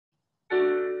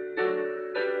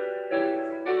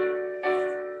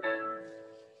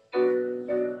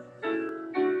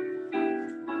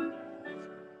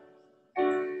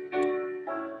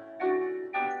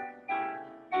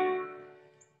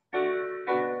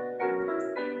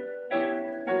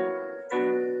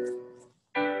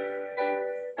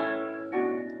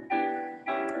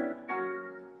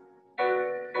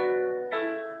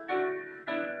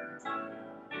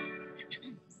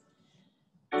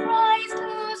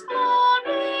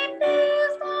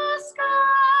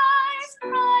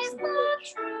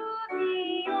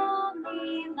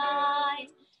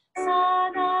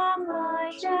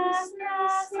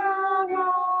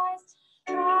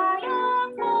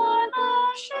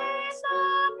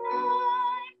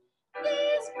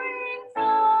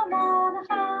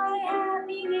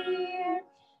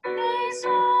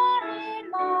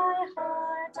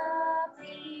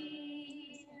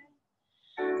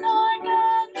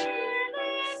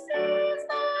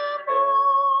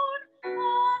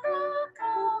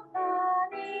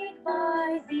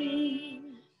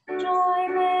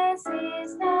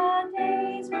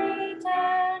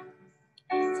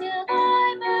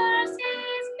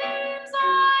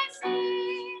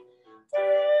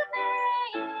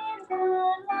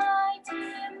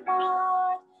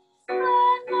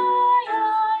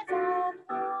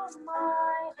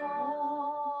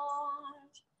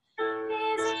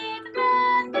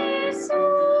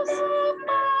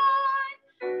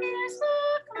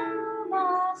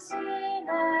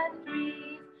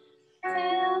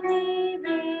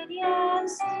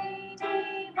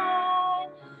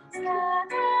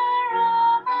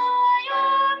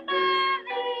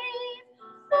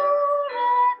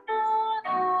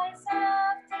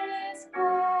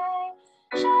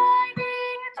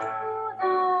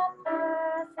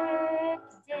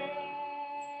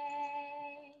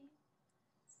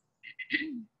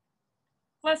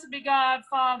Blessed be God,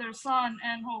 Father, Son,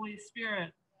 and Holy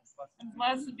Spirit. And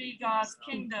blessed be God's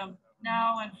kingdom,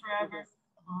 now and forever.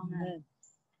 Amen.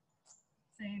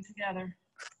 Saying together,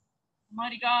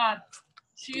 Almighty God,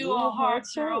 to you all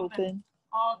hearts are open,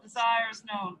 all desires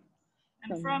known,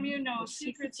 and from you no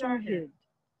secrets are hid.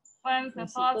 Cleanse the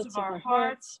thoughts of our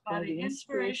hearts by the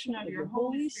inspiration of your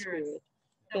Holy Spirit,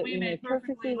 that we may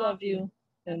perfectly love you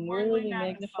and worthily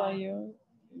magnify your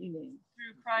name.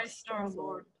 Through Christ our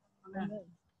Lord. Amen.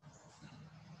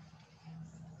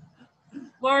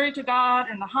 Glory to God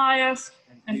in the highest,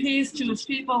 and peace to his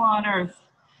people on earth.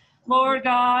 Lord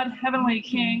God, heavenly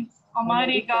King,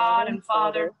 almighty God and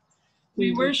Father,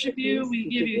 we worship you, we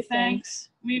give you thanks,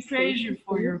 we praise you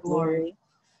for your glory.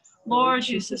 Lord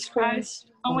Jesus Christ,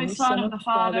 only Son of the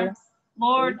Father,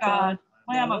 Lord God,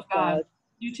 Lamb of God,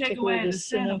 you take away the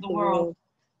sin of the world.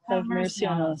 Have mercy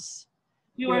on us.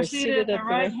 You are seated at the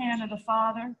right hand of the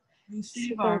Father.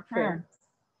 Receive our prayer.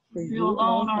 For you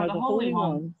alone are the Holy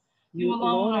One. You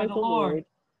alone are the Lord.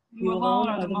 You alone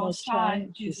are the Most High,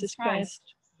 Jesus Christ,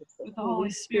 with the Holy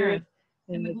Spirit,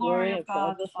 in the glory of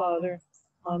God the Father.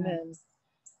 Amen.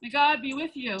 May God be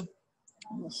with you.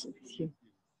 Also with you.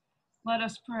 Let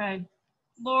us pray.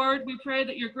 Lord, we pray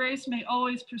that your grace may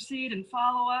always precede and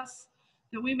follow us,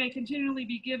 that we may continually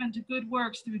be given to good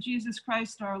works through Jesus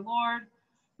Christ our Lord,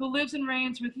 who lives and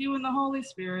reigns with you in the Holy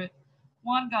Spirit,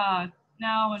 one God,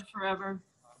 now and forever.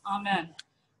 Amen.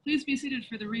 Please be seated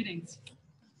for the readings.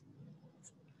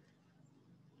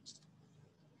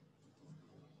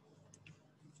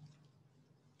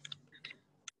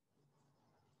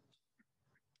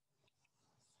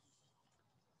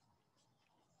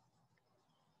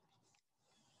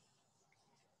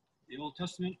 The Old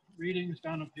Testament reading is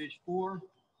found on page 4,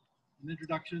 an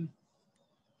introduction.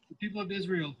 The people of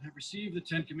Israel have received the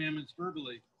 10 Commandments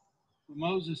verbally, but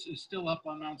Moses is still up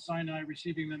on Mount Sinai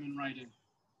receiving them in writing.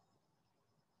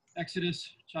 Exodus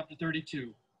chapter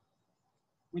 32.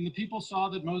 When the people saw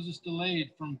that Moses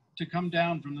delayed to come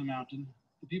down from the mountain,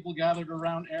 the people gathered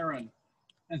around Aaron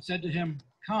and said to him,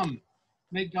 "Come,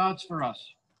 make gods for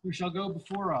us, who shall go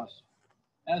before us.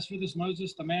 As for this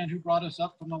Moses, the man who brought us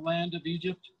up from the land of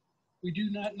Egypt, we do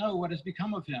not know what has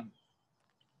become of him."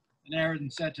 And Aaron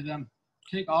said to them,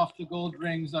 "Take off the gold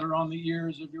rings that are on the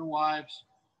ears of your wives,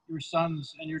 your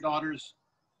sons, and your daughters,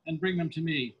 and bring them to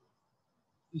me."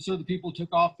 And so the people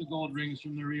took off the gold rings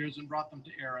from their ears and brought them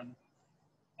to Aaron.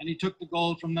 And he took the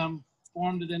gold from them,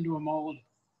 formed it into a mold,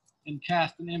 and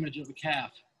cast an image of a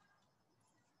calf.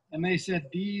 And they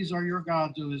said, "These are your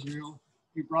gods, O Israel.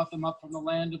 We brought them up from the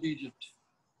land of Egypt."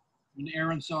 When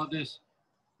Aaron saw this,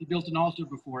 he built an altar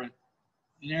before it.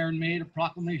 And Aaron made a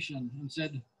proclamation and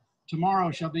said,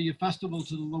 "Tomorrow shall be a festival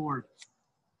to the Lord."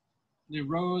 They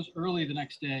rose early the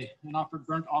next day and offered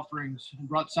burnt offerings and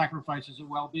brought sacrifices of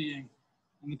well-being.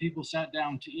 And the people sat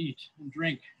down to eat and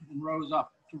drink and rose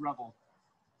up to revel.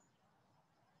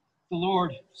 The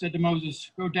Lord said to Moses,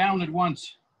 "Go down at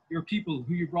once. Your people,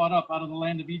 who you brought up out of the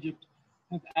land of Egypt,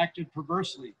 have acted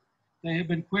perversely. They have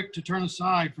been quick to turn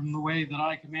aside from the way that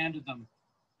I commanded them.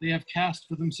 They have cast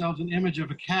for themselves an image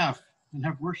of a calf and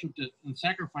have worshipped it and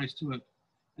sacrificed to it,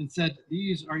 and said,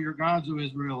 'These are your gods, O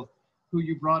Israel, who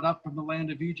you brought up from the land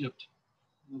of Egypt.'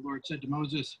 And the Lord said to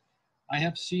Moses, 'I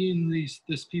have seen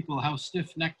this people, how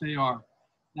stiff-necked they are.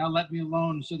 Now let me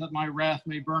alone, so that my wrath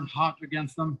may burn hot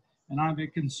against them, and I may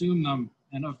consume them,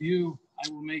 and of you I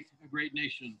will make a great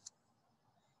nation.'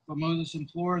 But Moses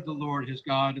implored the Lord his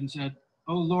God and said,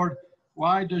 'O Lord,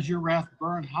 why does your wrath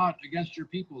burn hot against your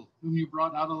people, whom you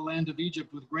brought out of the land of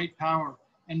Egypt with great power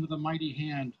and with a mighty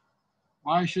hand?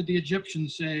 Why should the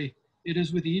Egyptians say, it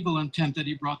is with evil intent that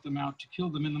he brought them out, to kill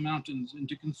them in the mountains and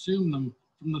to consume them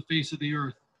from the face of the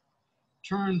earth?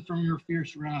 Turn from your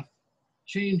fierce wrath,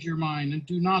 change your mind, and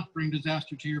do not bring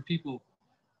disaster to your people.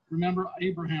 Remember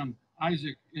Abraham,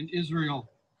 Isaac, and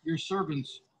Israel, your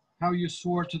servants, how you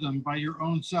swore to them by your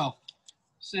own self,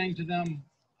 saying to them,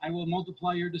 I will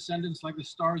multiply your descendants like the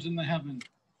stars in the heaven,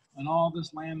 and all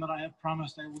this land that I have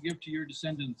promised I will give to your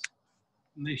descendants,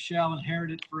 and they shall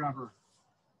inherit it forever.'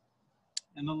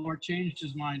 And the Lord changed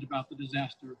his mind about the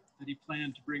disaster that he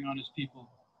planned to bring on his people."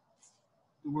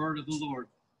 The word of the Lord.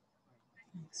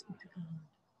 Thanks be to God.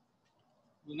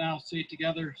 We'll now say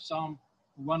together Psalm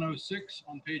 106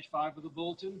 on page 5 of the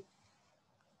bulletin.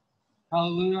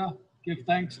 Hallelujah. Give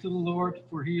thanks to the Lord,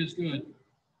 for he is good.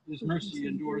 His mercy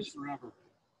endures forever.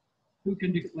 Who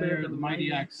can declare the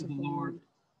mighty acts of the Lord?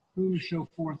 Who show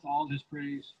forth all his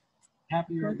praise?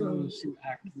 Happy are those who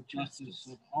act with justice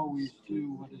and always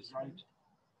do what is right.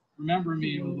 Remember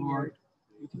me, O Lord,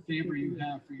 with the favor you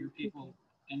have for your people,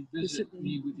 and visit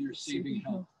me with your saving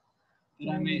help.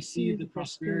 that I may see the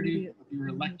prosperity of your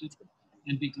elected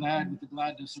and be glad with the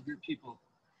gladness of your people,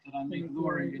 that I may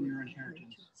glory in your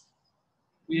inheritance.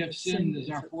 We have sinned as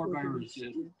our forebears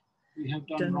did. We have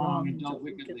done wrong and dealt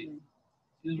wickedly.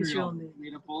 Israel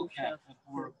made a bold calf at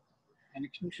Horeb,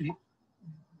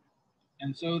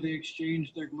 and so they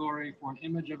exchanged their glory for an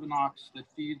image of an ox that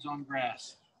feeds on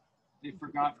grass. They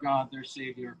forgot God, their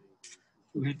Savior,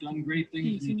 who had done great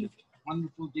things in Egypt,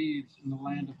 wonderful deeds in the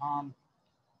land of Ham,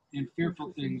 and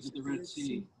fearful things at the Red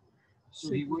Sea.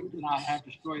 So he would not have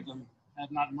destroyed them, had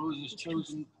not Moses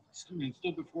chosen and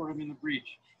stood before him in the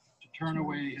breach to turn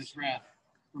away his wrath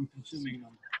from consuming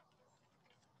them.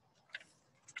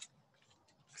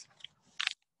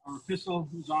 Our epistle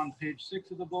is on page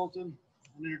 6 of the bulletin,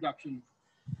 an introduction.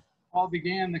 Paul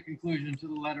began the conclusion to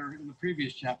the letter in the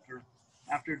previous chapter.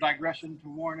 After a digression to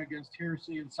warn against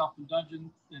heresy and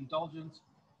self-indulgence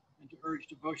and to urge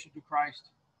devotion to Christ,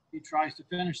 he tries to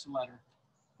finish the letter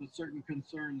with certain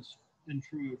concerns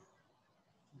intrude.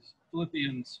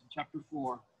 Philippians chapter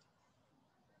 4.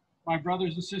 My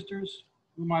brothers and sisters,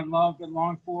 whom I love and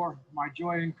long for, my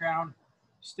joy and crown,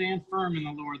 stand firm in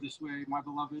the Lord this way, my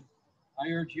beloved. I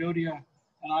urge Euodia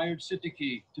and I urge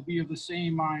Syntyche to be of the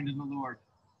same mind in the Lord.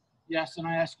 Yes, and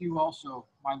I ask you also,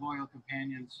 my loyal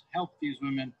companions, help these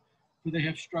women, for they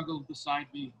have struggled beside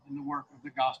me in the work of the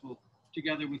gospel,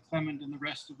 together with Clement and the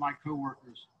rest of my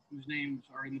co-workers, whose names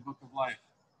are in the book of life.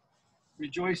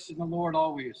 Rejoice in the Lord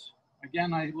always.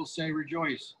 Again, I will say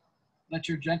rejoice. Let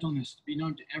your gentleness be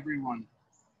known to everyone.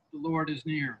 The Lord is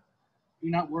near. Do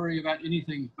not worry about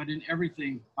anything, but in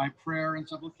everything, by prayer and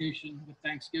supplication with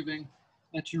thanksgiving,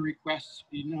 let your requests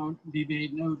be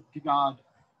made known to God.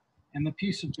 And the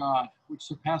peace of God, which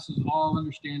surpasses all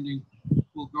understanding,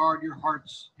 will guard your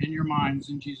hearts and your minds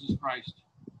in Jesus Christ.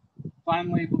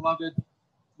 Finally, beloved,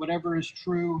 whatever is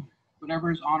true,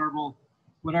 whatever is honorable,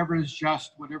 whatever is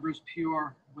just, whatever is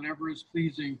pure, whatever is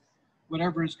pleasing,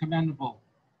 whatever is commendable,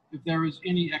 if there is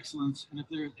any excellence and if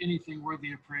there is anything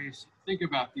worthy of praise, think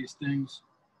about these things.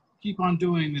 Keep on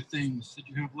doing the things that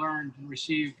you have learned and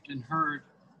received and heard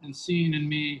and seen in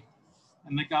me,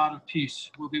 and the God of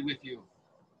peace will be with you.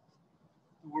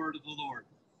 The word of the Lord.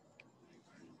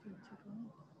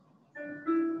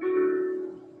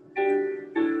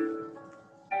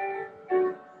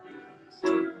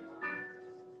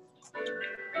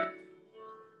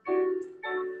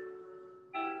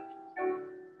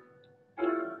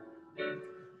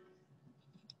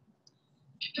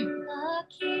 The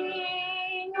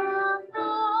King of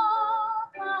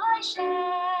all my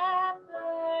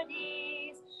shepherd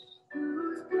is,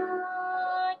 whose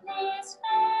goodness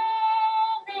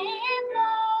faileth never.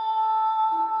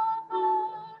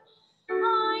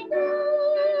 I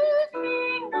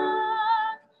nothing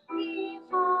lack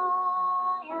if I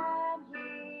am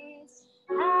his,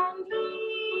 and he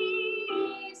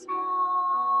is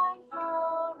mine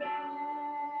forever.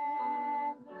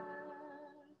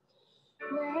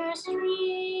 Where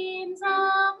streams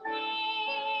of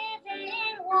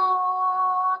living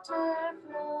water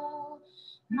flow,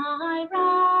 my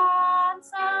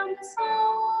ransomed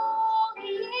soul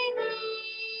he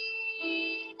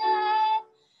leadeth,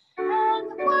 and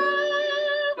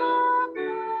where the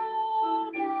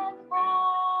verdant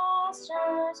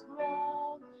pastures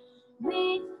grow,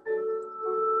 with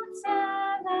fruits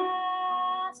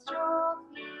celestial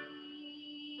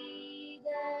feedeth.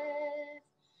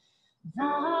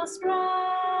 Thus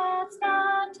spreads the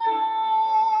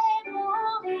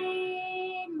table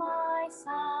in my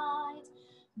sight,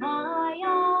 my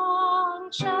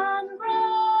unction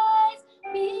grace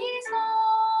bestoweth,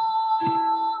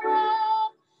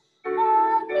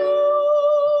 and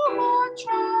new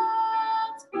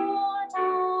transport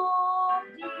of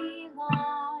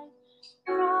delight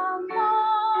from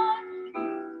thy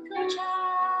good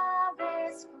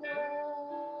chalice floweth.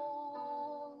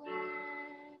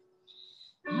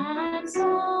 And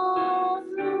so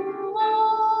through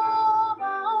all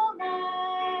the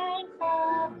length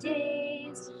of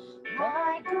days,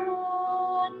 thy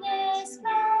goodness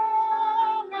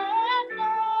faileth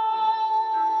never.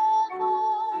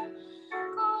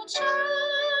 Good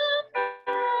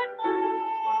Shepherd, may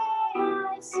I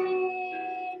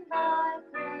sing thy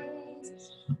praise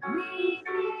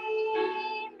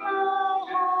within thy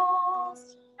house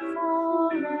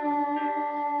forever.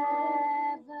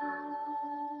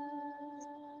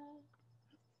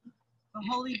 The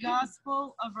Holy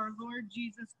Gospel of our Lord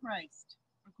Jesus Christ,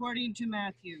 according to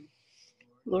Matthew.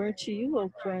 Glory to you, O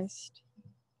Christ.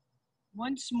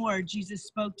 Once more, Jesus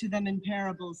spoke to them in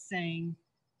parables, saying,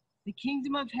 "The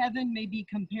kingdom of heaven may be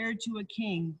compared to a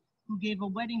king who gave a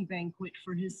wedding banquet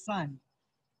for his son.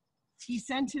 He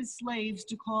sent his slaves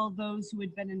to call those who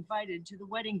had been invited to the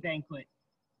wedding banquet,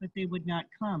 but they would not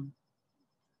come.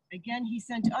 Again, he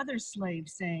sent other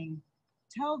slaves, saying,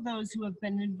 "Tell those who have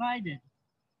been invited,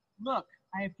 'Look,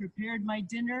 I have prepared my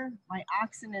dinner, my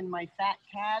oxen and my fat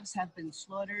calves have been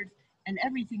slaughtered, and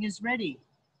everything is ready.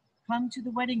 Come to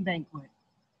the wedding banquet.'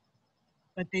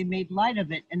 But they made light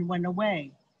of it and went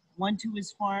away, one to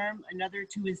his farm, another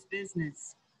to his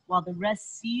business, while the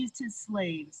rest seized his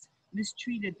slaves,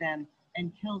 mistreated them,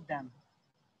 and killed them.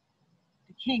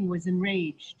 The king was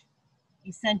enraged.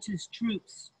 He sent his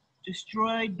troops,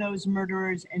 destroyed those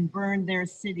murderers, and burned their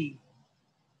city.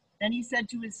 Then he said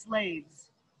to his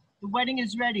slaves, 'The wedding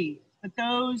is ready, but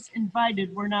those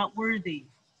invited were not worthy.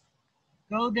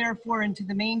 Go therefore into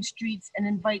the main streets and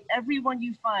invite everyone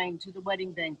you find to the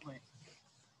wedding banquet.'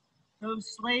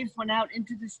 Those slaves went out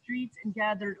into the streets and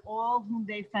gathered all whom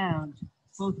they found,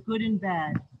 both good and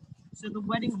bad. So the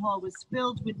wedding hall was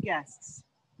filled with guests.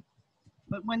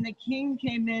 But when the king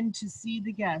came in to see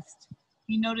the guest,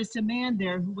 he noticed a man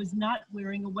there who was not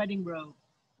wearing a wedding robe.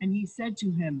 And he said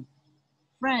to him,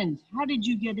 'Friend, how did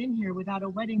you get in here without a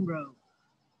wedding robe?'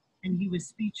 And he was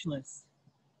speechless.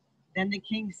 Then the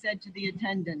king said to the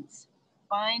attendants,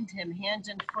 'Bind him hand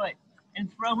and foot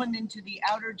and throw him into the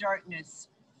outer darkness,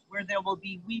 where there will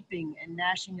be weeping and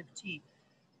gnashing of teeth.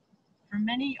 For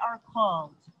many are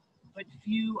called, but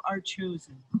few are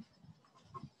chosen.'"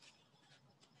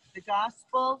 The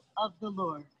Gospel of the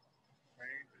Lord.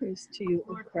 Praise to you,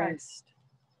 O Lord Christ.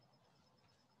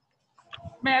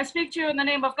 May I speak to you in the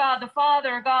name of God the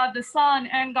Father, God the Son,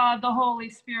 and God the Holy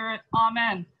Spirit.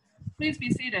 Amen. Please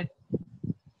be seated.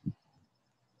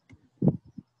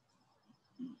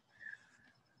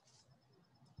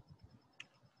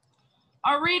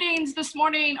 Our readings this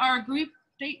morning are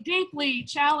deeply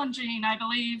challenging, I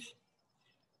believe.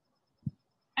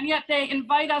 And yet they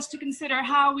invite us to consider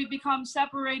how we become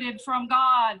separated from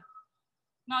God.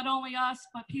 Not only us,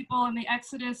 but people in the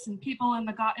Exodus and people in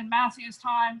Matthew's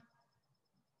time.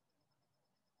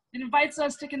 It invites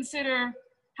us to consider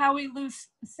how we lose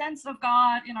a sense of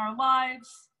God in our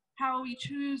lives, how we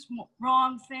choose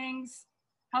wrong things,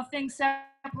 how things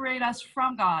separate us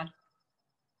from God.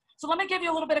 So let me give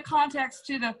you a little bit of context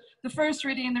to the first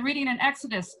reading, the reading in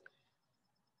Exodus.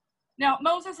 Now,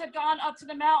 Moses had gone up to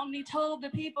the mountain. He told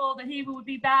the people that he would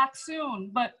be back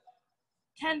soon, but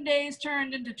 10 days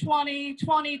turned into 20,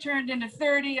 20 turned into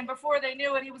 30, and before they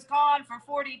knew it, he was gone for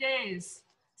 40 days.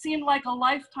 Seemed like a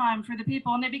lifetime for the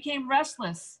people, and they became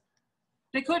restless.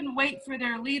 They couldn't wait for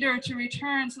their leader to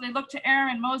return, so they looked to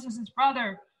Aaron, Moses'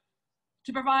 brother,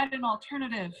 to provide an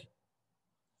alternative,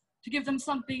 to give them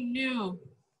something new.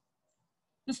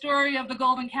 The story of the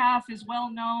golden calf is well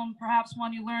known, perhaps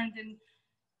one you learned in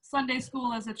Sunday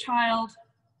school as a child.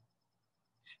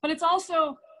 But it's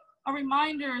also a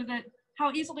reminder that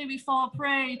how easily we fall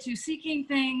prey to seeking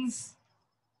things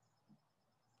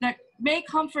that may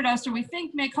comfort us, or we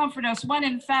think may comfort us, when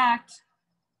in fact,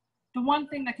 the one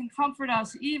thing that can comfort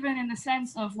us, even in the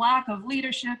sense of lack of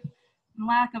leadership and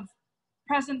lack of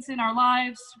presence in our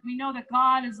lives, we know that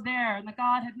God is there and that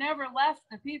God had never left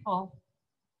the people.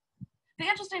 The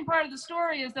interesting part of the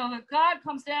story is, though, that God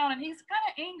comes down and he's kind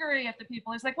of angry at the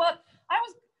people. He's like, well,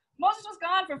 Moses was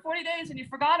gone for 40 days and you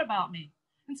forgot about me.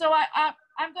 And so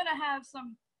I'm going to have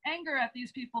some anger at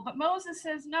these people. But Moses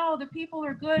says, no, the people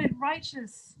are good and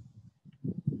righteous.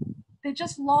 They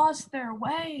just lost their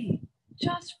way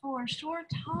just for a short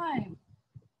time.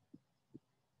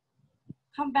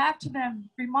 Come back to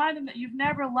them, remind them that you've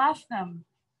never left them.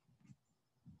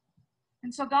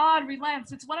 And so God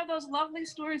relents. It's one of those lovely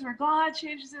stories where God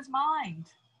changes his mind.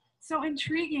 So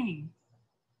intriguing.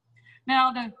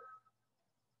 Now,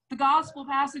 the gospel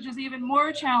passage is even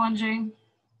more challenging.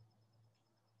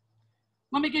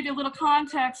 Let me give you a little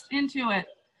context into it.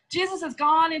 Jesus has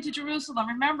gone into Jerusalem.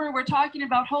 Remember, we're talking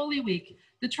about Holy Week,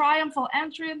 the triumphal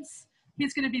entrance.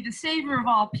 He's going to be the savior of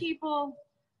all people.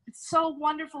 It's so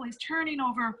wonderful. He's turning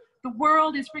over the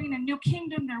world. He's bringing a new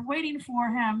kingdom. They're waiting for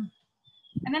him.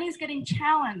 And then he's getting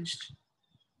challenged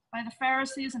by the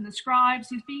Pharisees and the scribes.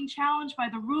 He's being challenged by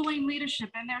the ruling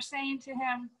leadership, and they're saying to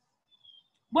him,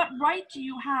 what right do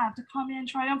you have to come in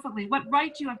triumphantly? What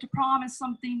right do you have to promise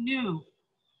something new?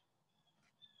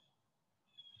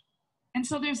 And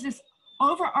so there's this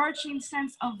overarching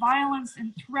sense of violence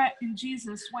and threat in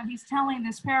Jesus when he's telling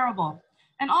this parable.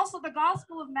 And also the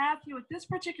Gospel of Matthew at this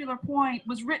particular point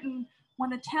was written when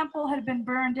the temple had been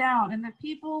burned down, and the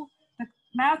people that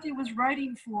Matthew was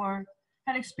writing for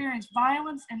had experienced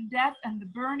violence and death and the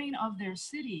burning of their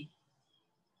city.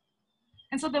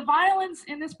 And so the violence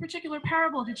in this particular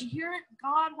parable, did you hear it?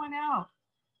 God went out.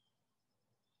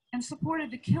 and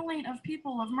supported the killing of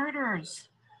people, of murderers.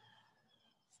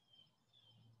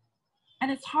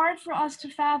 And it's hard for us to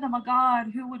fathom a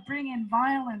God who would bring in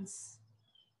violence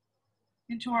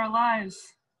into our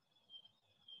lives.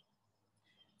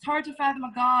 It's hard to fathom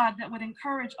a God that would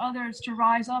encourage others to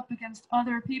rise up against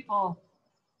other people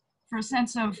for a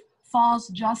sense of false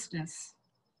justice.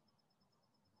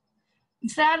 And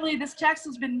sadly, this text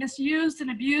has been misused and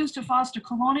abused to foster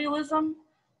colonialism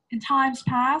in times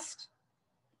past,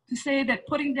 to say that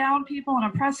putting down people and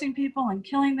oppressing people and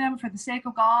killing them for the sake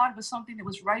of God was something that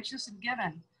was righteous and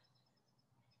given.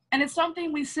 And it's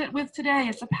something we sit with today.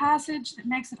 It's a passage that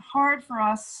makes it hard for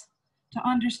us to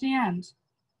understand,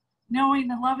 knowing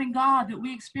the loving God that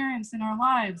we experience in our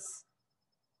lives.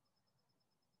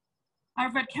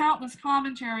 I've read countless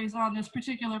commentaries on this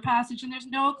particular passage, and there's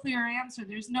no clear answer.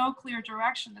 There's no clear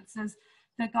direction that says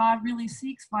that God really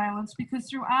seeks violence, because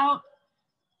throughout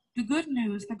the good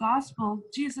news, the gospel,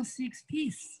 Jesus seeks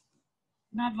peace,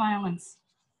 not violence.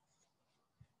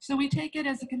 So we take it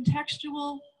as a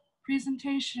contextual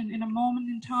presentation in a moment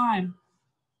in time,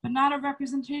 but not a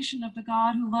representation of the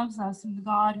God who loves us and the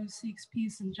God who seeks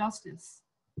peace and justice.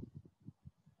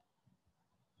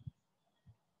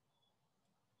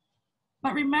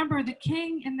 But remember, the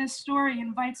king in this story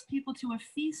invites people to a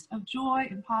feast of joy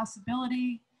and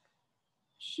possibility,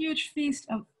 huge feast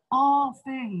of all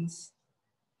things,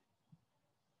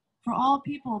 for all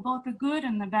people, both the good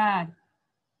and the bad.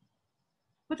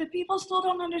 But the people still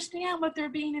don't understand what they're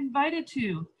being invited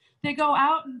to. They go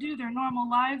out and do their normal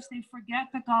lives. They forget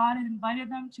that God had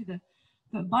invited them to the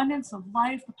abundance of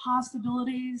life, the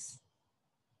possibilities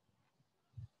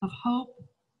of hope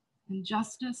and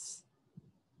justice,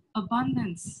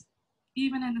 abundance,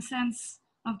 even in the sense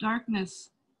of darkness.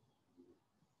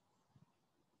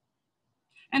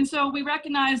 And so we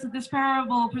recognize that this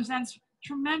parable presents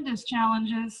tremendous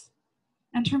challenges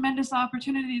and tremendous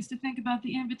opportunities to think about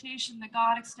the invitation that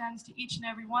God extends to each and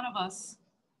every one of us.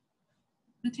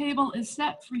 The table is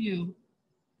set for you,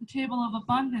 the table of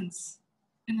abundance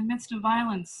in the midst of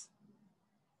violence,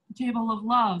 the table of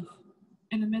love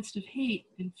in the midst of hate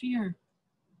and fear.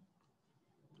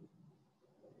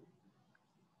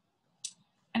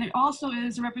 And it also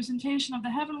is a representation of the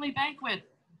heavenly banquet,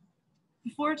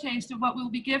 the foretaste of what will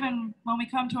be given when we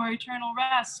come to our eternal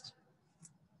rest.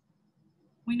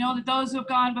 We know that those who have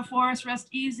gone before us rest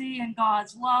easy in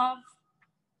God's love.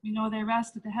 We know they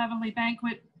rest at the heavenly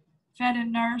banquet, fed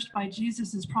and nourished by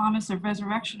Jesus' promise of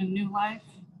resurrection and new life.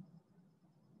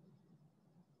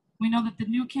 We know that the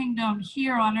new kingdom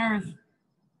here on earth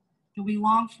that we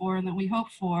long for and that we hope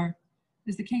for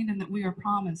is the kingdom that we are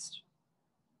promised,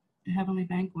 the heavenly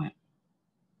banquet.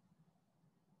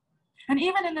 And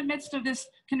even in the midst of this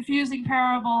confusing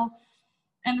parable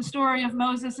and the story of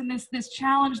Moses and this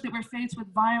challenge that we're faced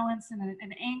with violence and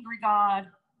an angry God,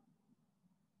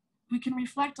 we can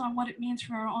reflect on what it means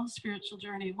for our own spiritual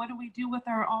journey. What do we do with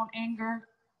our own anger?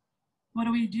 What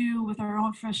do we do with our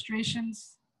own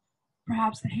frustrations?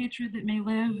 Perhaps the hatred that may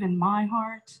live in my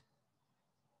heart.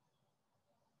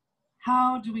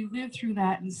 How do we live through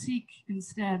that and seek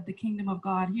instead the kingdom of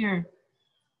God here?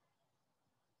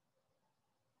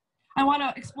 I want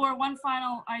to explore one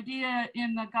final idea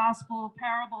in the gospel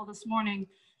parable this morning.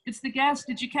 It's the guest.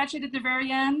 Did you catch it at the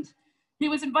very end? He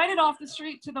was invited off the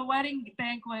street to the wedding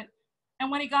banquet,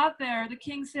 and when he got there, the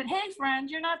king said, "Hey, friend,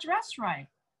 you're not dressed right."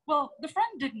 Well, the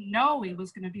friend didn't know he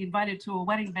was going to be invited to a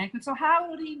wedding banquet, so how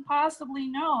would he possibly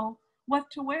know what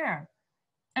to wear?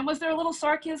 And was there a little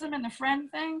sarcasm in the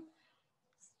friend thing?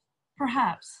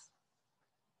 Perhaps.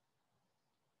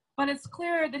 But it's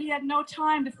clear that he had no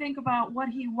time to think about what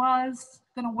he was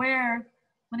going to wear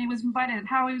when he was invited,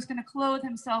 how he was going to clothe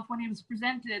himself when he was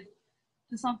presented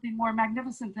to something more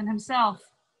magnificent than himself.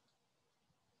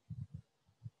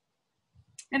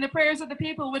 In the prayers of the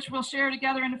people, which we'll share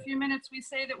together in a few minutes, we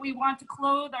say that we want to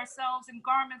clothe ourselves in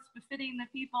garments befitting the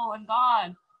people and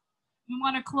God. We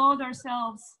want to clothe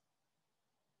ourselves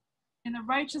in the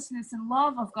righteousness and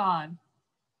love of God.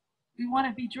 We want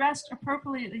to be dressed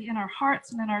appropriately in our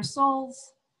hearts and in our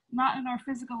souls, not in our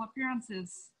physical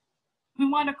appearances. We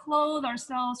want to clothe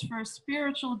ourselves for a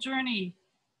spiritual journey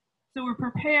so we're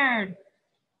prepared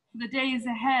for the days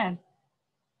ahead.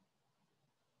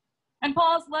 And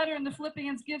Paul's letter in the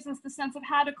Philippians gives us the sense of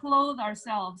how to clothe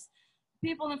ourselves.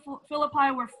 People in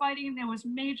Philippi were fighting. There was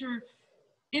major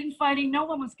infighting. No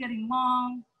one was getting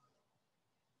along.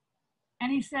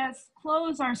 And he says,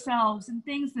 clothe ourselves in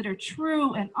things that are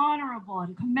true and honorable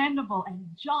and commendable and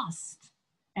just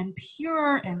and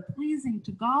pure and pleasing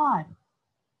to God.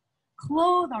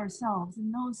 Clothe ourselves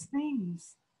in those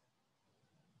things.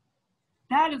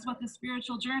 That is what the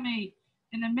spiritual journey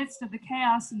in the midst of the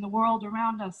chaos in the world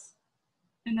around us,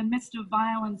 in the midst of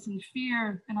violence and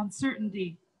fear and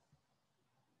uncertainty,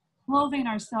 clothing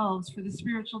ourselves for the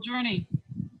spiritual journey.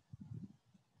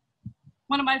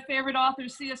 One of my favorite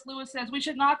authors, C.S. Lewis, says, we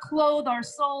should not clothe our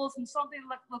souls in something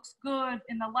that looks good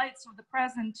in the lights of the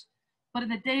present, but in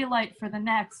the daylight for the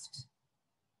next.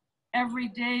 Every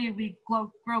day we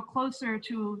grow closer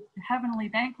to the heavenly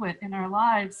banquet in our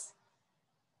lives.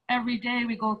 Every day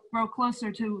we grow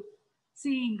closer to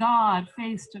seeing God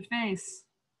face to face.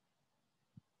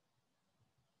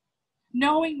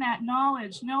 Knowing that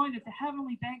knowledge, knowing that the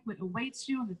heavenly banquet awaits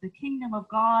you and that the kingdom of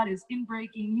God is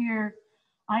inbreaking here,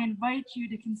 I invite you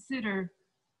to consider,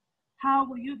 how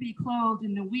will you be clothed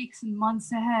in the weeks and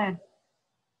months ahead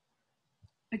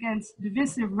against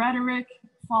divisive rhetoric,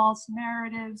 false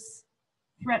narratives,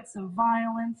 threats of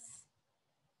violence?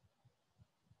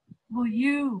 Will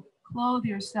you clothe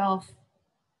yourself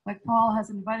like Paul has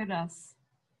invited us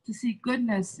to see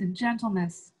goodness and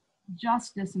gentleness,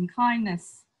 justice and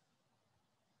kindness,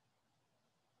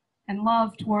 and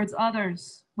love towards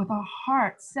others, with a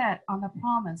heart set on the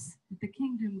promise that the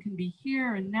kingdom can be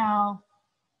here and now?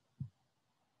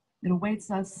 It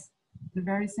awaits us, the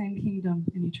very same kingdom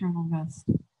in eternal rest.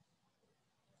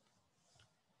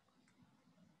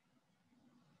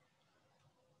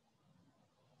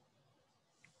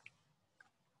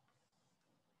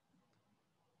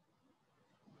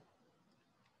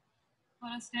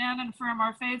 Let us stand and affirm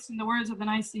our faiths in the words of the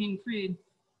Nicene Creed.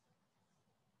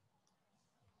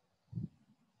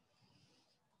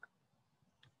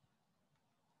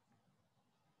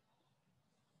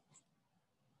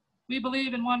 We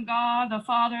believe in one God, the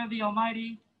Father, the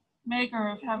Almighty, maker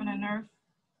of heaven and earth,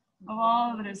 of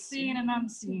all that is seen and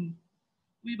unseen.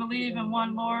 We believe in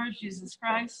one Lord, Jesus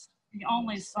Christ, the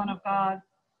only Son of God,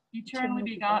 eternally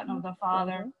begotten of the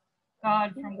Father,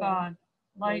 God from God,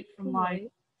 light from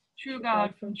light, true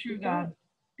God from true God,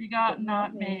 begotten,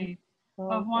 not made,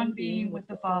 of one being with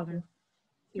the Father.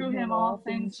 Through him all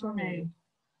things were made.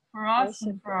 For us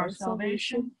and for our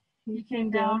salvation, he came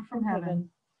down from heaven.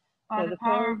 By the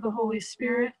power of the Holy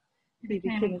Spirit, he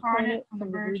became incarnate from the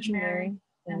Virgin Mary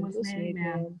and was made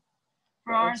man.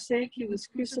 For our sake, he was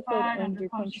crucified under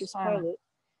Pontius Pilate.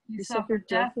 He suffered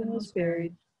death and was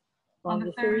buried. On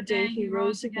the third day, he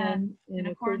rose again in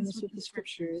accordance with the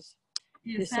Scriptures.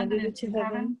 He ascended into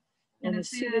heaven and is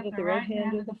seated at the right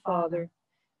hand of the Father.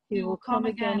 He will come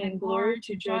again in glory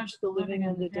to judge the living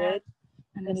and the dead,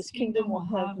 and his kingdom will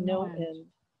have no end.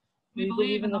 We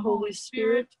believe in the Holy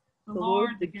Spirit, the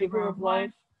Lord, the giver of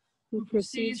life, who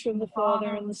proceeds from the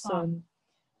Father and the Son.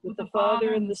 With the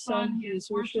Father and the Son, he is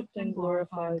worshipped and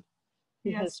glorified.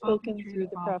 He has spoken through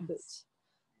the prophets.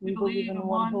 We believe in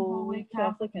one holy,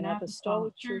 Catholic, and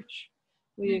Apostolic Church.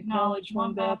 We acknowledge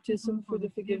one baptism for the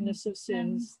forgiveness of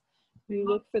sins. We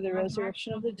look for the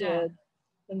resurrection of the dead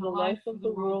and the life of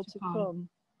the world to come.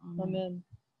 Amen.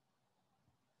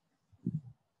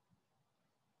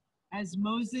 As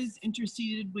Moses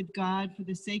interceded with God for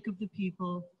the sake of the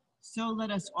people, so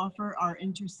let us offer our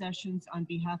intercessions on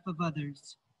behalf of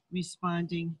others,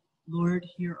 responding, Lord,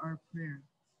 hear our prayer.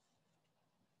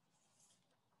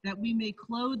 That we may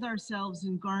clothe ourselves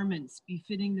in garments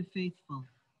befitting the faithful,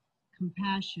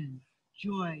 compassion,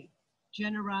 joy,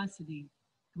 generosity,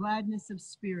 gladness of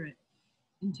spirit,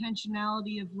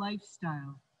 intentionality of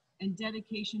lifestyle, and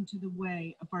dedication to the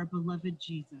way of our beloved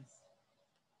Jesus.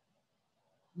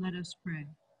 Let us pray.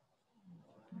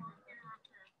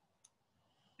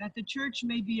 That the church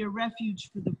may be a refuge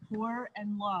for the poor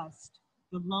and lost,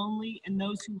 the lonely, and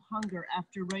those who hunger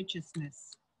after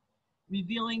righteousness,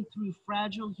 revealing through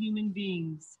fragile human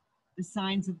beings the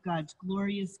signs of God's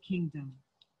glorious kingdom.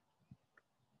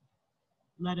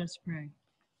 Let us pray.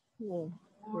 Lord,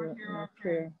 hear our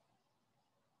prayer.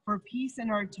 For peace in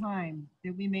our time,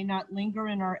 that we may not linger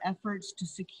in our efforts to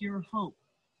secure hope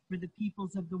for the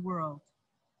peoples of the world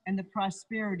and the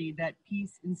prosperity that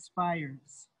peace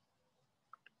inspires.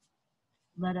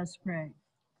 Let us pray.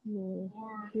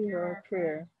 Lord, hear our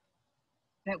prayer.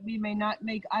 That we may not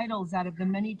make idols out of the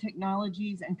many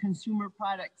technologies and consumer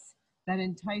products that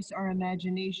entice our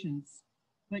imaginations,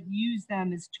 but use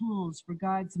them as tools for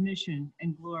God's mission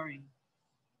and glory.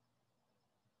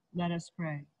 Let us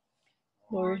pray.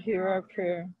 Lord, hear our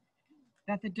prayer.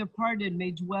 That the departed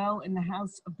may dwell in the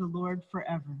house of the Lord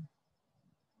forever.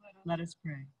 Let us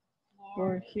pray.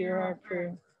 Lord, hear our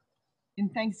prayer. In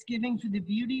thanksgiving for the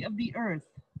beauty of the earth,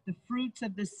 the fruits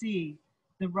of the sea,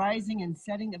 the rising and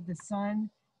setting of the sun,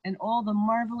 and all the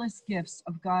marvelous gifts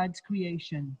of God's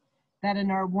creation, that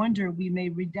in our wonder we may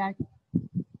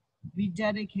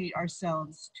rededicate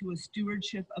ourselves to a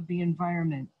stewardship of the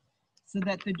environment, so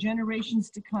that the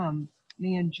generations to come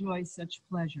may enjoy such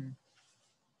pleasure.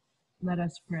 Let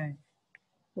us pray.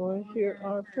 Lord, hear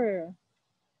our prayer.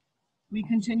 We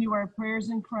continue our prayers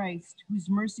in Christ, whose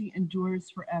mercy endures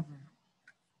forever.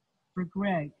 For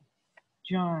Greg,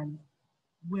 John,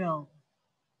 Will,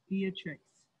 Beatrix,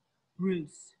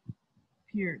 Bruce,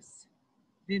 Pierce,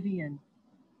 Vivian,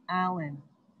 Alan,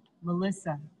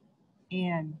 Melissa,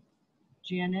 Anne,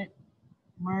 Janet,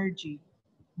 Margie,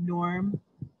 Norm,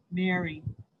 Mary,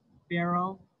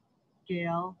 Beryl,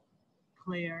 Gail,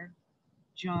 Claire,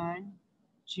 John,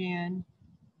 Jan,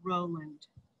 Roland,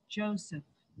 Joseph,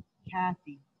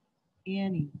 Kathy,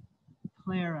 Annie,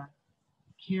 Clara,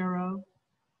 Caro,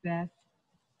 Beth,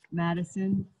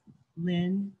 Madison,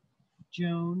 Lynn,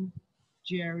 Joan,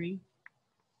 Jerry,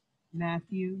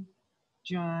 Matthew,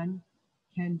 John,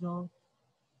 Kendall,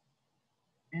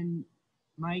 and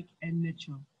Mike and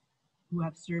Mitchell, who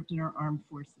have served in our armed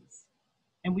forces.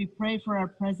 And we pray for our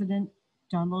President,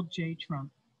 Donald J.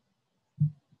 Trump.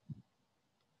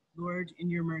 Lord, in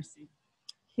your mercy,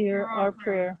 Hear our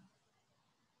prayer.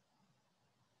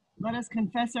 let us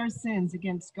confess our sins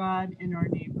against God and our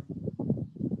neighbor.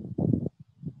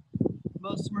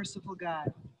 Most merciful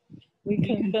God, We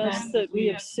confess that we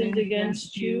have sinned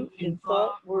against you in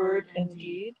thought, word, and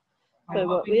deed, by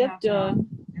what we have done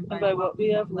and by what we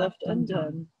have left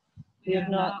undone. We have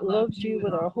not loved you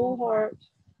with our whole heart.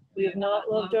 We have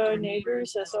not loved our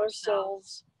neighbors as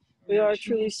ourselves. We are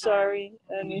truly sorry,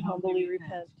 and we humbly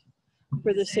repent.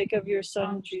 For the sake of your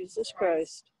Son, Jesus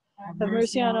Christ, have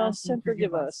mercy on us and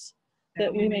forgive us,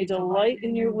 that we may delight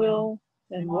in your will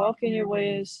and walk in your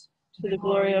ways to the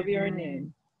glory of your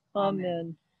name.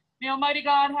 Amen. May Almighty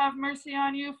God have mercy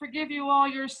on you, forgive you all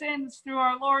your sins through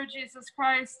our Lord Jesus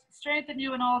Christ, strengthen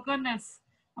you in all goodness,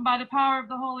 and by the power of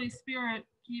the Holy Spirit,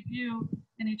 keep you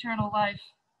in eternal life.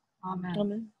 Amen.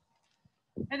 Amen.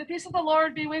 May the peace of the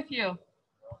Lord be with you.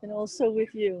 And also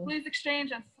with you. Please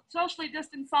exchange a socially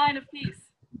distant sign of peace.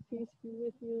 Peace be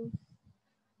with you.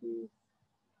 Peace.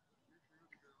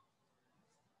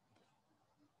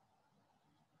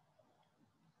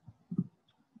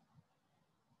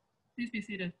 Please be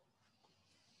seated.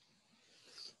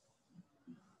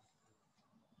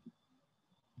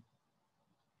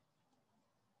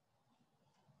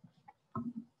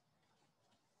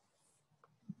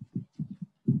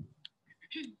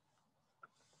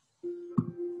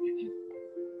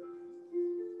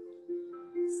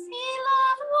 Si la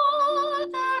voix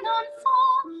d'un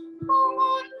enfant pour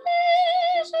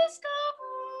monter jusqu'à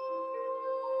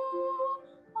vous,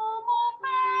 oh mon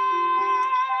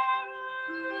Père,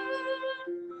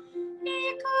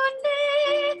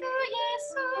 écoutez de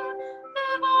Jésus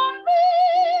devant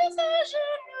les à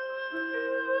genoux,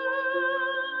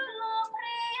 la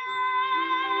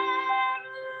prière.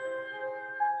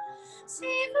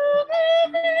 Si vous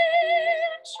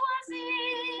m'avez choisi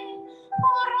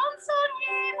pour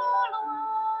enseigner vos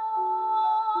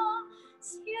lois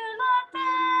sur la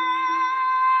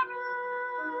terre,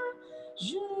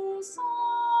 je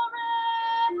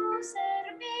saurai vous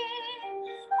servir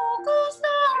au cause de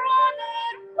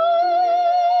pour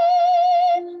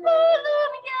la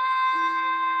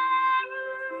lumière.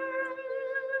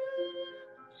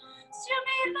 Sur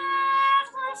mes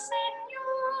lèvres,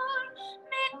 Seigneur,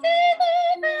 mettez la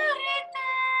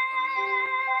vérité.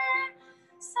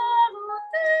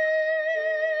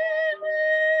 Salutez-le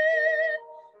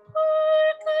pour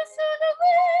que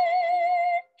celui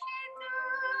qui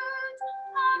doute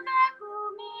avec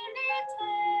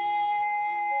humilité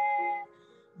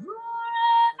vous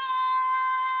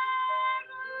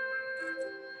révèle.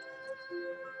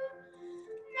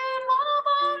 Ne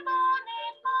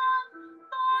m'abandonnez pas,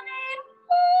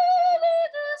 donnez-moi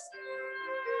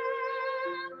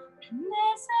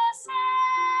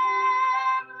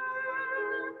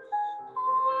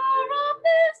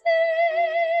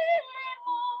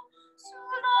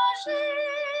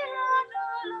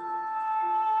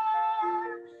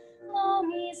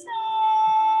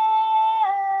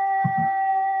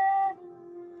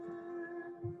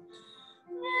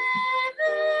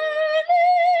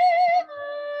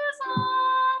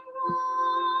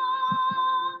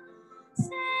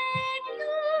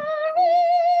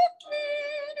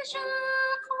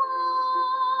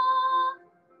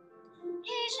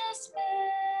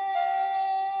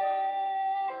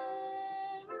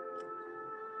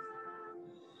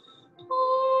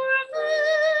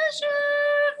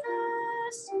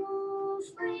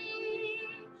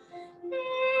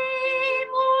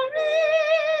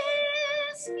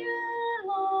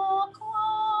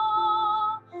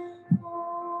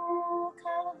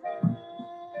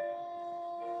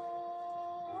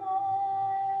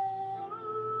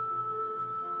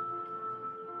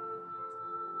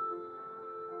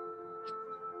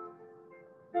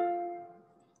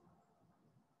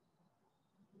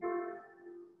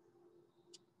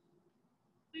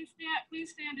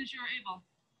Please stand as you're able.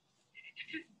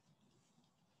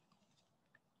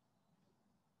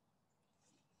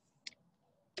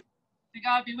 May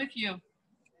God be with you.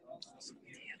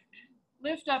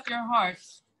 Lift up your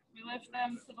hearts. We lift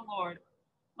them to the Lord.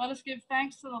 Let us give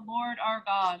thanks to the Lord our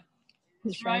God.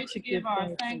 It's right to give our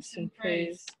thanks and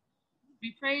praise.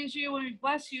 We praise you and we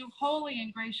bless you, holy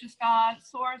and gracious God,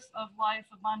 source of life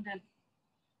abundant.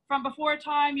 From before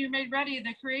time you made ready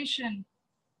the creation.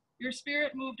 Your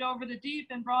spirit moved over the deep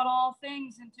and brought all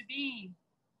things into being.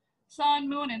 Sun,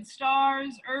 moon, and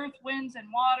stars, earth, winds, and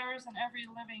waters, and every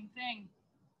living thing.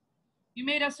 You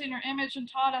made us in your image and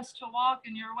taught us to walk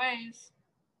in your ways,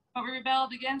 but we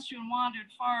rebelled against you and wandered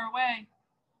far away.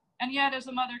 And yet, as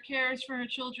a mother cares for her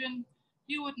children,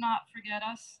 you would not forget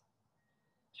us.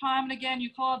 Time and again,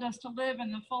 you called us to live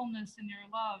in the fullness in your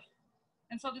love.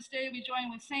 And so this day we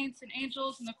join with saints and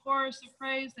angels in the chorus of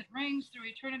praise that rings through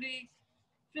eternity,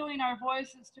 filling our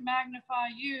voices to magnify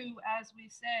you as we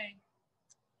say,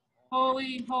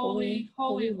 Holy, holy,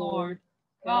 holy Lord,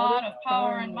 God of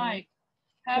power and might.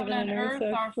 Heaven and earth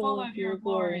are full of your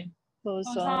glory.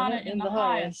 Hosanna in the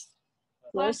highest.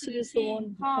 Blessed is the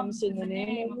one who comes in the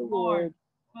name of the Lord.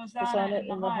 Hosanna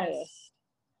in the highest.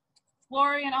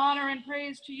 Glory and honor and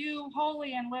praise to you,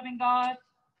 holy and living God.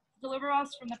 Deliver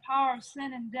us from the power of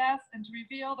sin and death, and to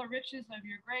reveal the riches of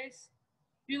your grace.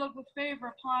 You look with favor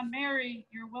upon Mary,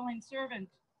 your willing servant,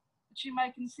 that she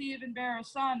might conceive and bear a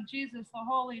son, Jesus, the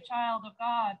holy child of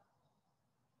God.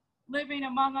 Living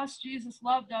among us, Jesus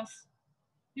loved us.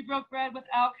 He broke bread with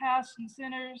outcasts and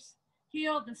sinners,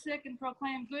 healed the sick, and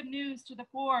proclaimed good news to the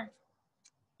poor.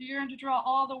 He yearned to draw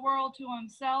all the world to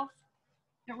himself,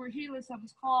 that were heedless of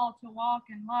his call to walk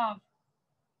in love.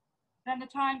 Then the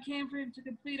time came for him to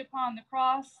complete upon the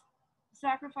cross the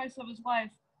sacrifice of his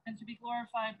life and to be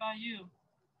glorified by you.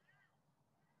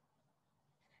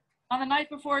 On the night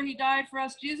before he died for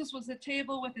us, Jesus was at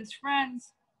table with his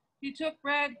friends. He took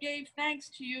bread, gave thanks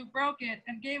to you, broke it,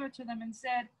 and gave it to them and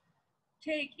said,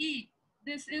 Take, eat.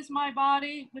 This is my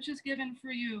body, which is given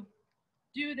for you.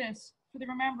 Do this for the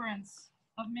remembrance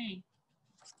of me.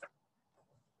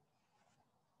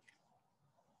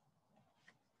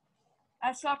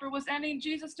 As supper was ending,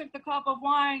 Jesus took the cup of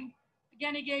wine.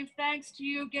 Again, he gave thanks to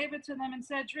you, gave it to them, and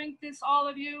said, Drink this, all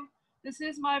of you. This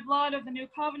is my blood of the new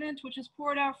covenant, which is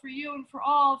poured out for you and for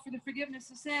all for the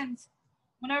forgiveness of sins.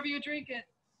 Whenever you drink it,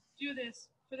 do this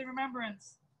for the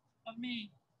remembrance of me.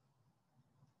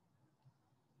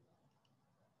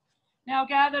 Now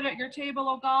gathered at your table,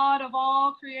 O God of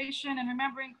all creation, and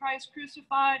remembering Christ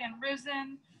crucified and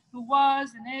risen, who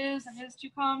was and is to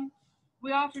come,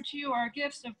 we offer to you our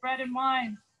gifts of bread and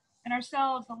wine, and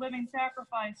ourselves a living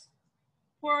sacrifice.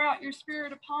 Pour out your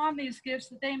Spirit upon these gifts,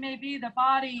 that they may be the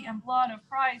body and blood of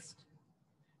Christ.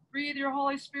 Breathe your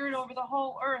Holy Spirit over the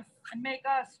whole earth, and make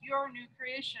us your new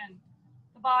creation,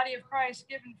 the body of Christ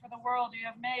given for the world you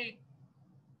have made.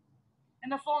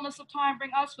 In the fullness of time,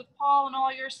 bring us with Paul and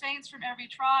all your saints from every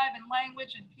tribe and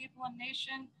language and people and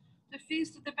nation to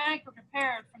feast at the banquet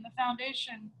prepared from the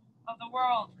foundation of the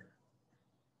world.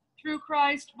 Through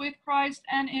Christ, with Christ,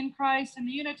 and in Christ, in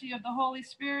the unity of the Holy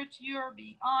Spirit, to you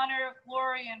be honor,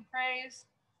 glory, and praise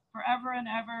forever and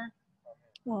ever.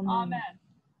 Amen. Amen.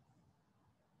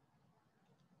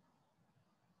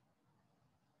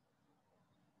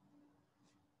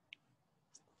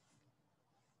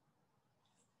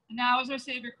 And now, as our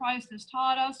Savior Christ has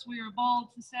taught us, we are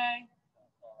bold to say,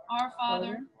 Our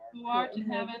Father, who art in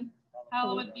heaven,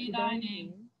 hallowed be thy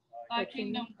name. Thy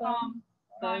kingdom come,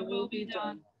 thy will be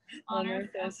done, on earth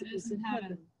as it is in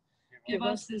heaven. Give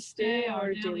us this day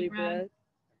our daily bread,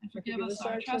 and forgive us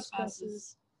our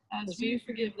trespasses, as we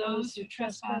forgive those who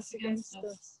trespass against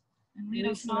us. And lead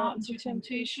us not into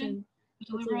temptation, but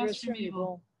deliver us from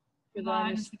evil. For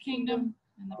thine is the kingdom,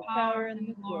 and the power, and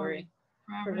the glory,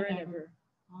 forever and ever.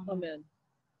 Amen.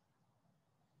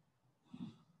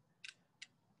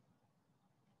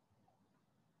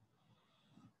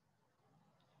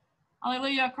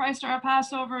 Hallelujah. Christ our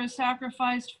Passover is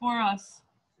sacrificed for us.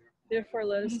 Therefore,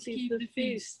 let us keep the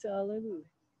feast. Hallelujah.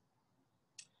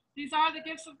 These are the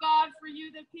gifts of God for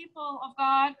you, the people of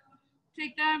God.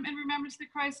 Take them in remembrance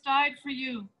that Christ died for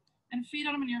you, and feed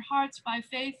on them in your hearts by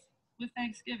faith with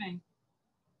thanksgiving.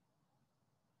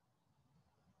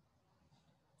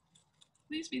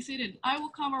 Please be seated. I will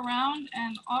come around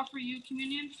and offer you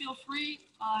communion. Feel free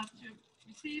to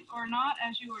receive or not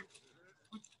as you would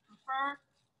prefer.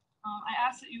 I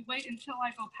ask that you wait until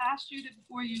I go past you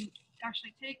before you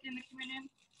actually take in the communion,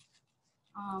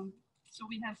 so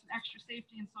we have some extra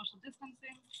safety and social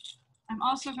distancing. I'm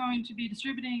also going to be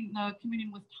distributing the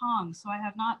communion with tongs, so I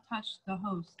have not touched the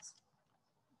hosts.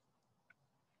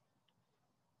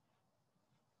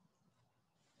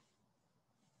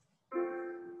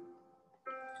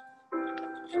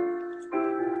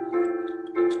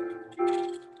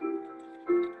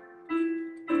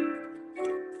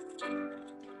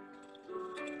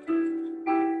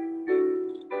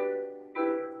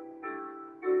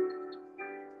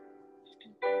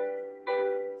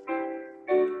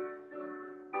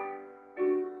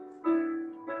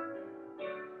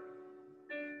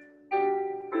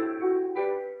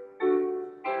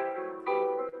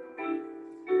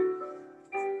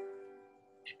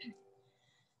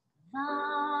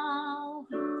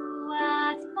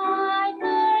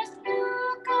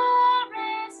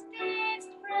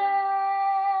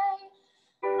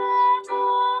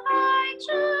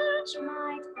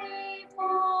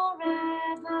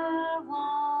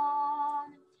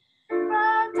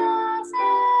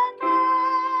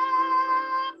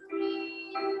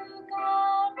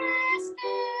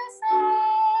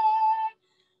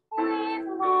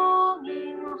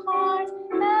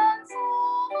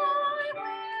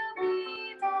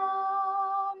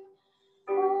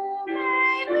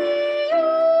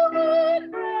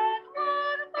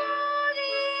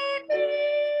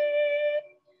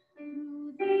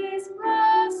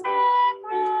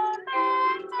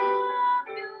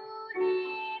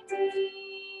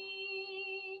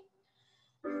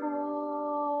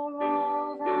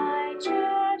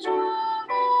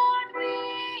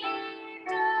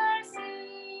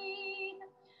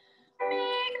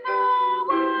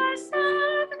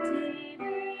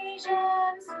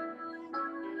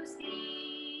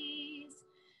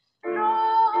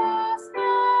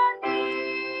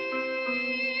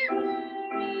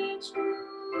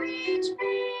 which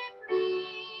we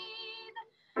plead,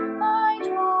 by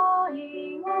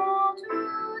drawing all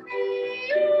to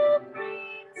thee, O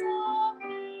Prince of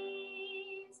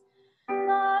Peace.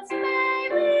 Thus may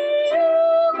we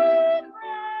all in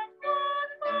bread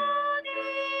one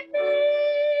body be,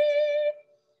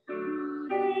 through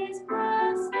this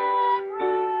blessed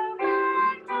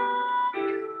sacrament of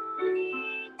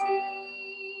unity.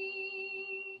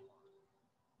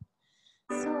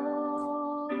 So,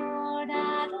 Lord,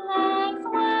 at length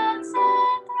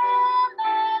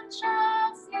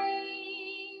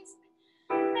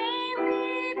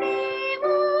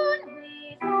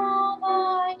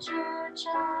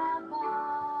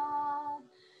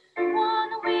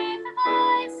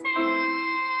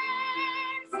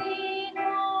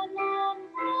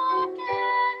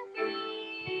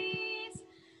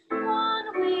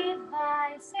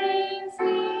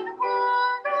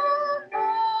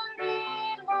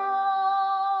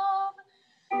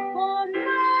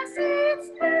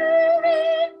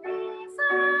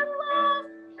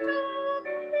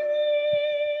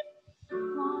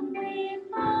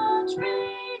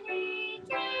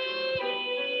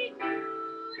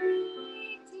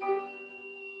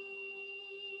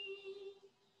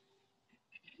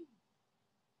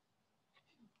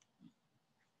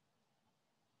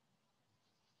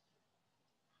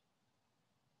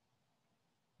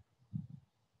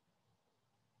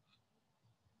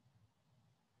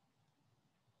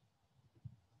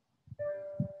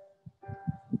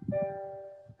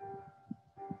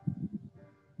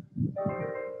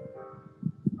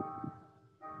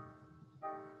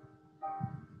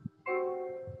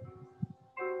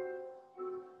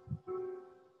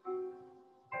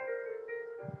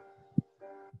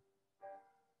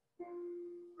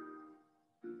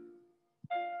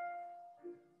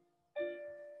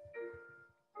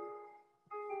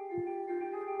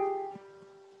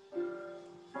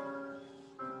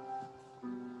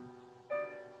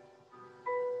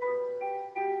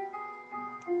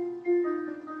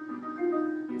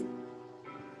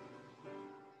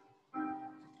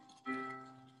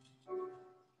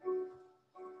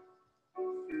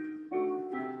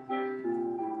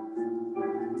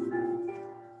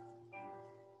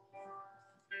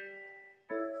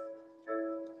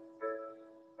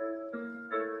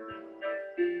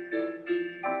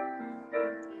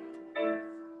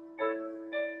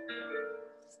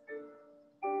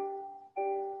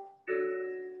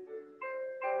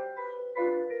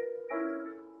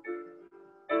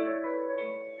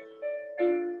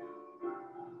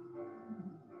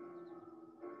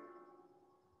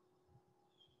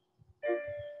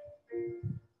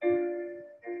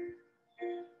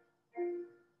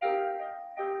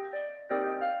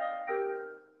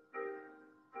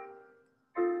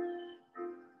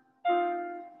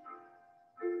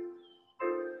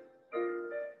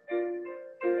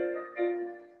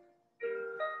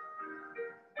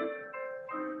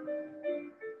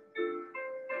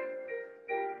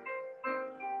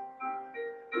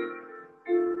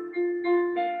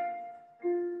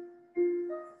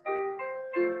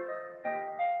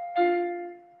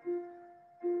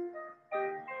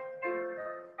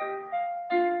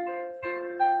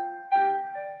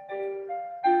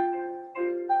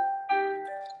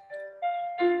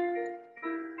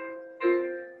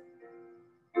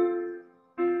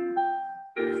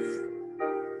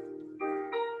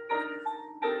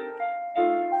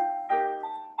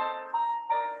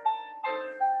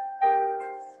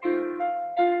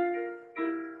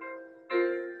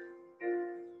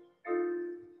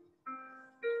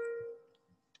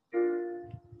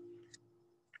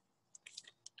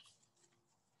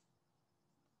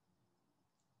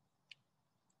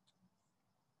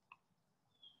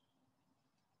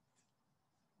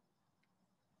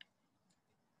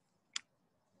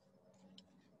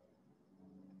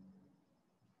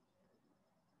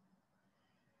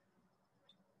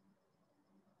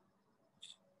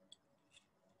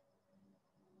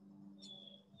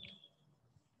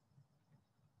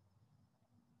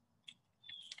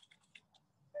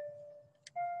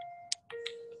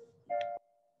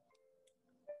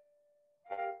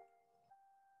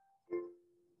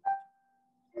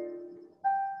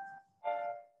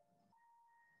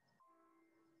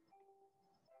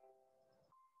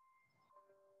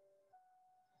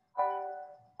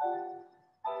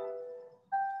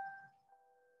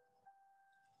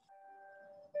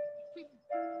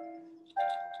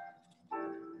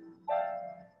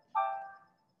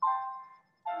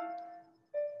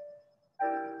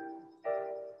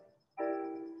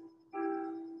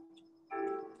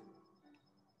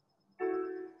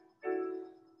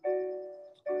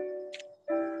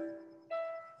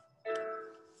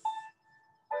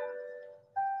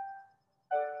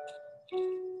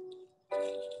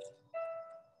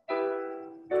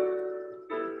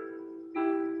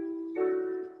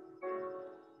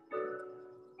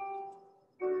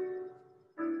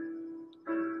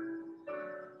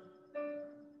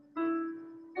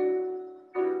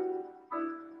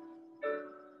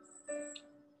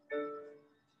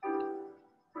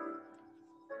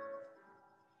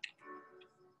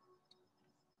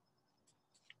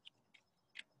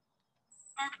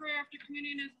Our prayer after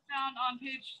communion is found on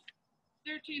page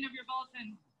 13 of your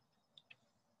bulletin.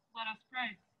 Let us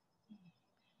pray.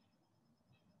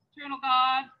 Eternal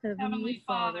God, Heavenly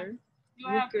Father, you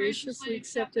have graciously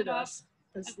accepted us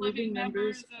as living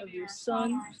members of your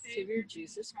Son, Savior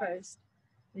Jesus Christ,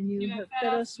 and you have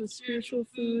fed us with spiritual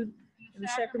food in the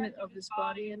sacrament of his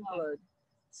body and blood.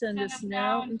 Send us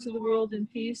now into the world in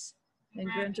peace, and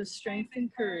grant us strength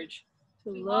and courage to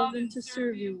love and to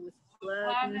serve you with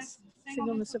gladness and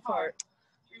singleness of heart.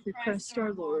 Through Christ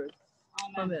our Lord.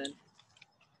 Amen.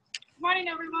 Good morning,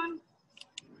 everyone.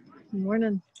 Good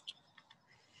morning.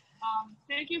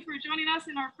 Thank you for joining us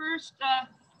in our first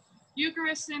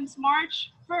Eucharist since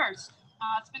March 1st.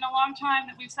 It's been a long time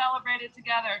that we've celebrated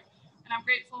together, and I'm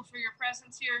grateful for your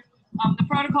presence here. The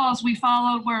protocols we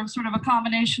followed were sort of a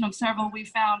combination of several we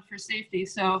found for safety.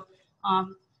 So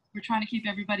we're trying to keep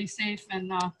everybody safe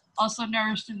and also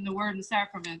nourished in the Word and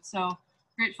Sacrament. So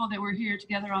grateful that we're here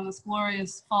together on this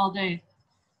glorious fall day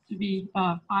to be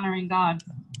honoring God.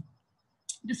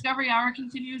 Discovery Hour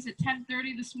continues at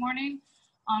 10:30 this morning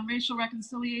on racial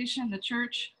reconciliation, the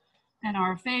church, and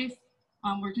our faith.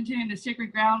 We're continuing the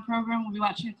Sacred Ground program. We'll be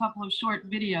watching a couple of short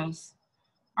videos.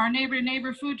 Our Neighbor to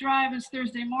Neighbor food drive is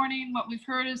Thursday morning. What we've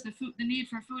heard is the need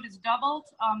for food has doubled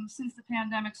since the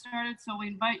pandemic started, so we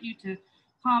invite you to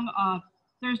come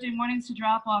Thursday mornings to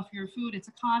drop off your food. It's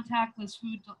a contactless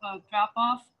food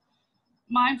drop-off.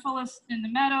 Mindfulness in the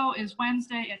Meadow is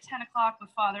Wednesday at 10 o'clock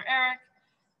with Father Eric,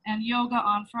 and yoga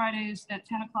on Fridays at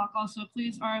 10 o'clock. Also,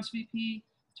 please RSVP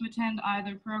to attend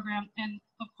either program. And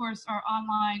of course, our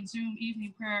online Zoom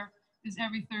evening prayer is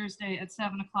every Thursday at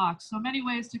 7 o'clock. So many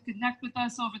ways to connect with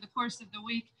us over the course of the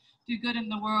week, do good in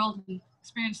the world, and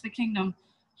experience the kingdom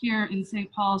here in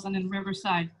St. Paul's and in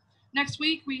Riverside. Next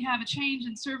week, we have a change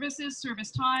in service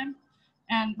time,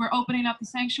 and we're opening up the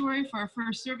sanctuary for our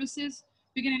first services.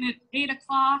 Beginning at 8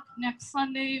 o'clock next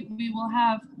Sunday, we will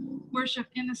have worship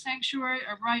in the sanctuary,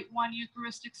 a Rite One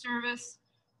Eucharistic service,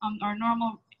 our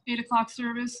normal 8 o'clock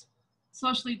service,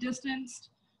 socially distanced,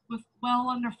 with well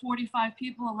under 45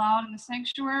 people allowed in the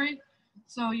sanctuary.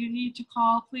 So you need to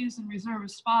call, please, and reserve a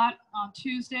spot on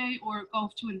Tuesday, or go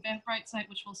to an Eventbrite site,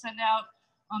 which we'll send out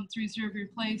to reserve your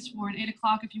place for an 8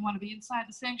 o'clock if you want to be inside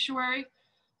the sanctuary.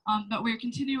 But we're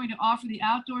continuing to offer the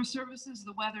outdoor services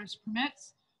the weather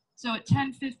permits. So at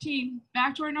 10:15,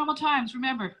 back to our normal times.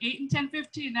 Remember, 8 and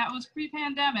 10:15, that was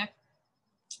pre-pandemic.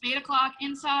 8 o'clock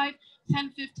inside,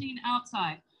 10:15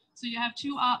 outside. So you have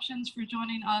two options for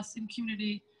joining us in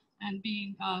community and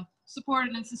being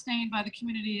supported and sustained by the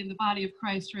community and the body of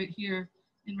Christ right here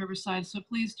in Riverside. So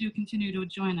please do continue to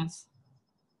join us.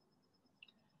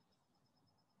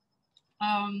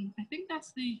 I think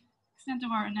that's the extent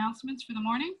of our announcements for the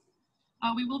morning.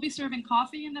 We will be serving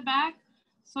coffee in the back.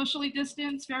 Socially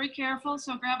distanced, very careful,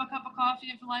 so grab a cup of coffee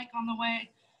if you like on the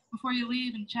way before you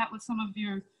leave, and chat with some of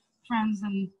your friends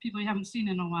and people you haven't seen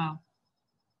in a while.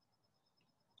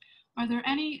 Are there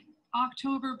any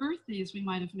October birthdays we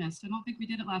might have missed? I don't think we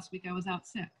did it last week. I was out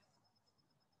sick.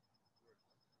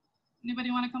 Anybody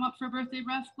want to come up for a birthday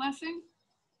blessing?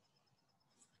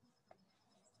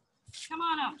 Come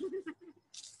on up.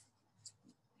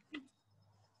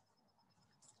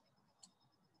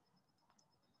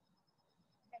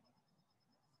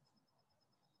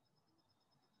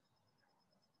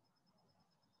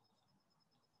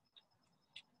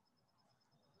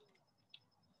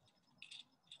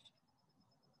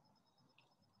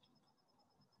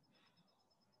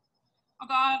 Oh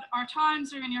God, our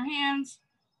times are in your hands.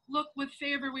 Look with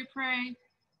favor, we pray,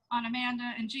 on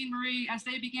Amanda and Jean Marie as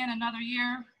they begin another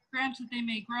year. Grant that they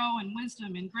may grow in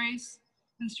wisdom and grace,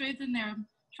 and strengthen their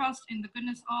trust in the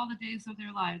goodness all the days of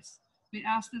their lives. We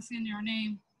ask this in your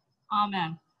name.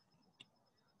 Amen.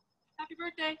 Happy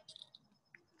birthday.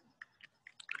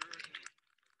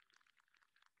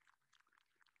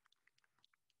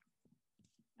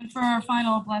 And for our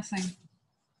final blessing.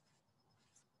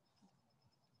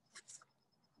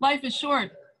 Life is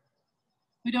short.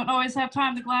 We don't always have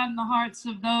time to gladden the hearts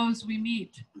of those we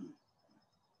meet.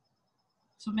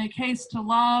 So make haste to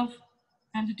love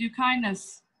and to do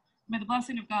kindness. May the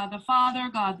blessing of God the Father,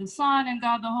 God the Son, and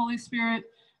God the Holy Spirit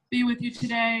be with you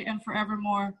today and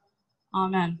forevermore.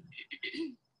 Amen.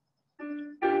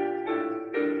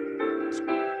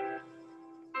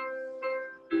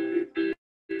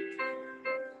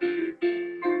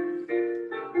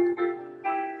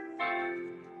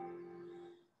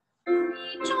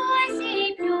 Rejoice,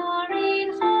 ye pure in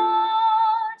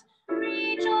heart.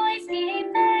 Rejoice,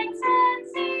 give thanks and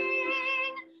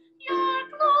sing. Your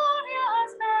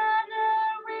glorious banner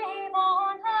wave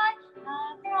on high,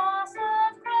 the cross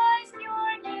of Christ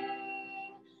your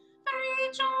King.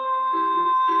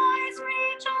 Rejoice.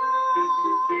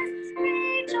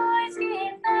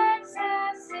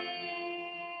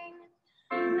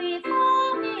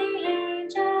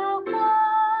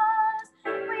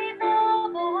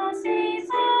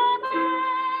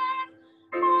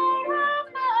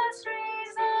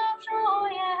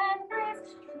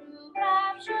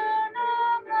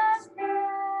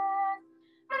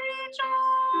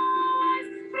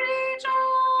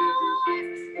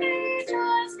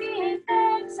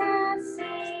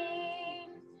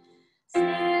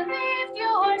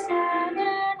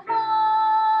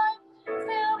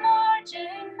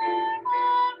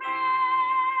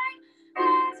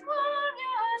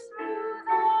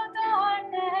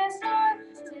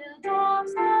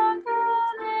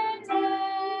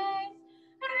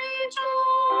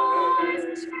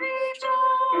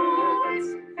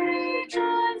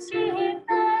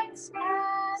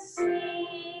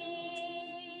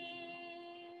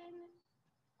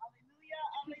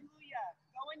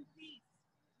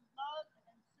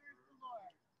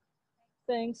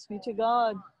 Thanks be to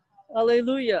God.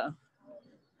 Alleluia.